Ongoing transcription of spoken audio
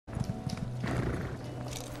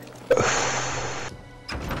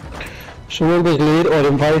Someone does lead or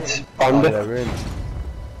invite Panda. Oh, they're in.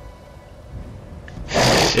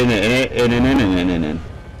 In.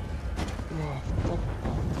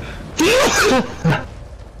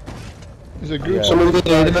 There's a group Someone does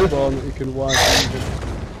lead him. spawn that you can wipe even.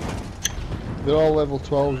 They're all level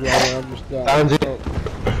 12s right now, I'm just down. Andy.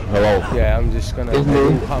 Hello. Yeah, I'm just gonna Is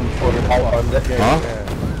me? come for the Panda. Huh?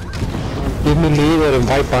 Yeah. Give me lead or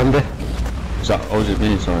invite Panda. Is that, oh, is it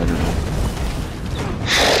me? Sorry, I don't know.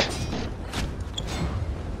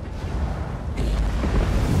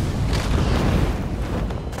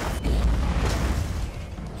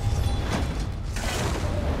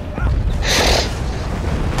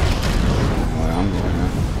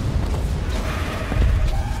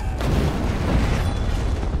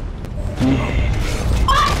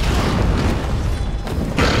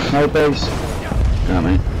 No base. Come on,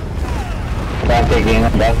 mate. Back again,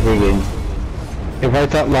 back again. Invite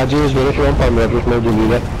that Maggie as well if you want Panda, just made you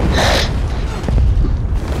lead it.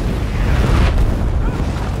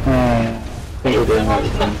 What are you doing,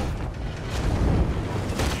 everything?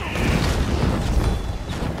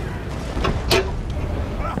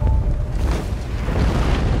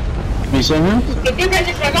 You see him?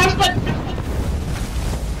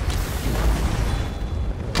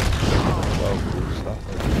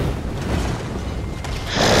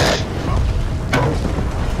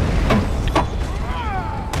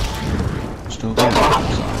 Still going.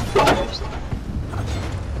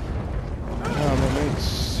 My mates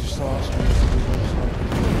just asked me to do something.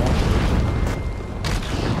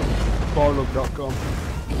 Pornhub.com.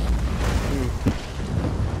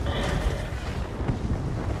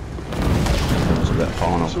 It's a bit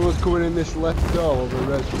far off. Someone's coming in this left door of the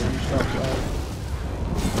resident just outside.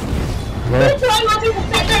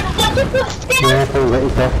 Yeah, I'll let you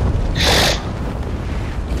go.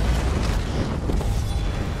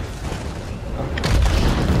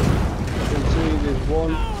 You can see there's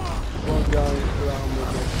one guy around with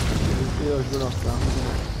me. His heels run off down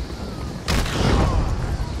there.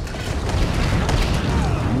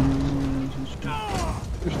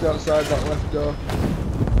 Just outside that left door.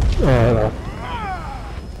 Oh, no.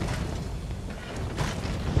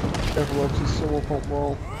 Careful, obviously someone pump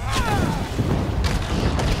wall.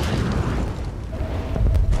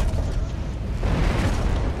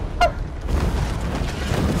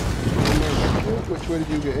 Which way did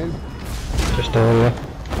you get in? Just over there.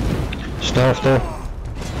 Staff there.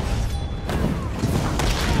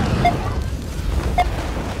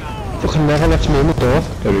 Fucking never lets me in the door.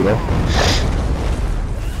 There we go.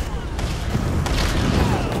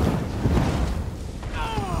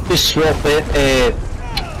 Just swap it,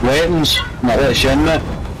 weapons, not let us in, mate.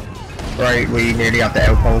 Right, we nearly have the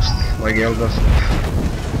outpost, like Gil does.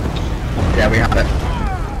 Yeah, we have it.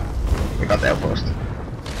 We got the outpost.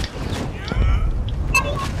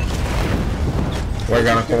 We're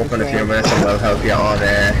gonna come up in a few minutes and we'll help you on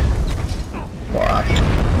Borash.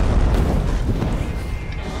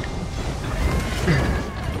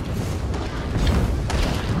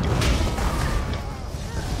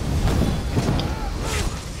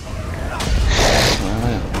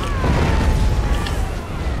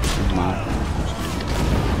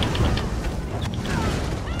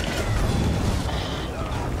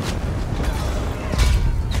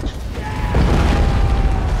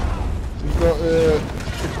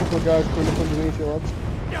 Guys coming up underneath you, lads.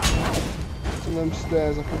 Some of them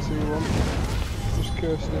stairs, I can see one. Just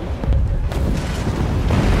cursed in.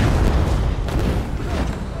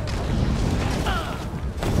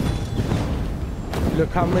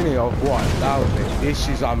 Look how many I've wiped out, mate. This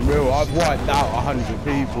is unreal. I've wiped out 100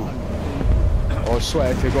 people. I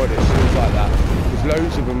swear to God, it feels like that. Because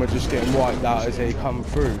loads of them are just getting wiped out as they come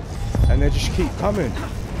through. And they just keep coming.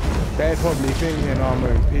 They're probably thinking I'm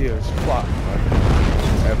OP as fuck, man.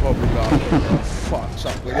 They're probably like, oh, fuck's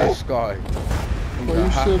up with this guy. He's Well, a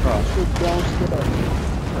you stood hacker.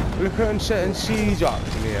 downstairs. Look at them setting siege up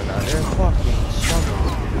to me and that. They're fucking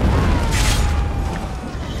struggling.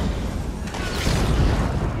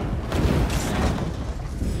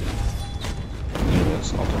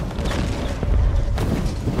 That's not it.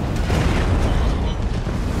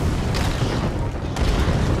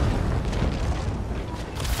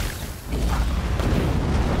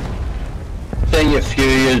 Send you a few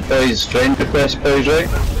years boys friend request boys, right?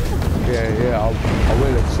 Yeah, I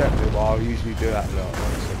will accept it, but I'll usually do that like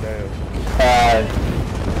once a day or something.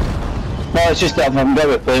 No, it's just that I'm going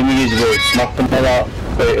to play me usually it's nothing like that.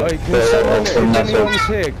 Hey, if anyone's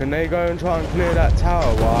here, can they go and try and clear that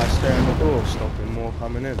tower while I stay on the door, stopping more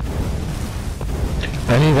coming in?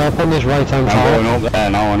 I need help on this right hand I'm side. going up there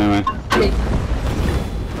now anyway.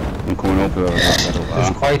 I'm coming up there.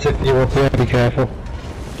 There's quite a few up here, be careful.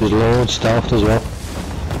 There's loads stealthed as well.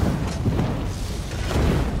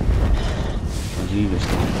 Jesus.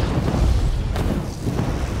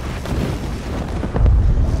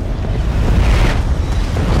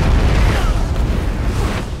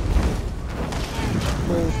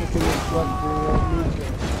 Where's looking at like the meter?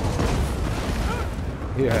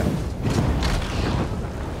 Yeah.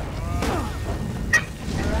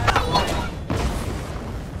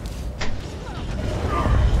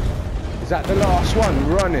 Is that the last one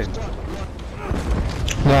running?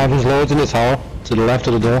 No, there's loads in the tower, to the left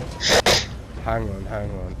of the door. Hang on, hang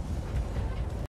on.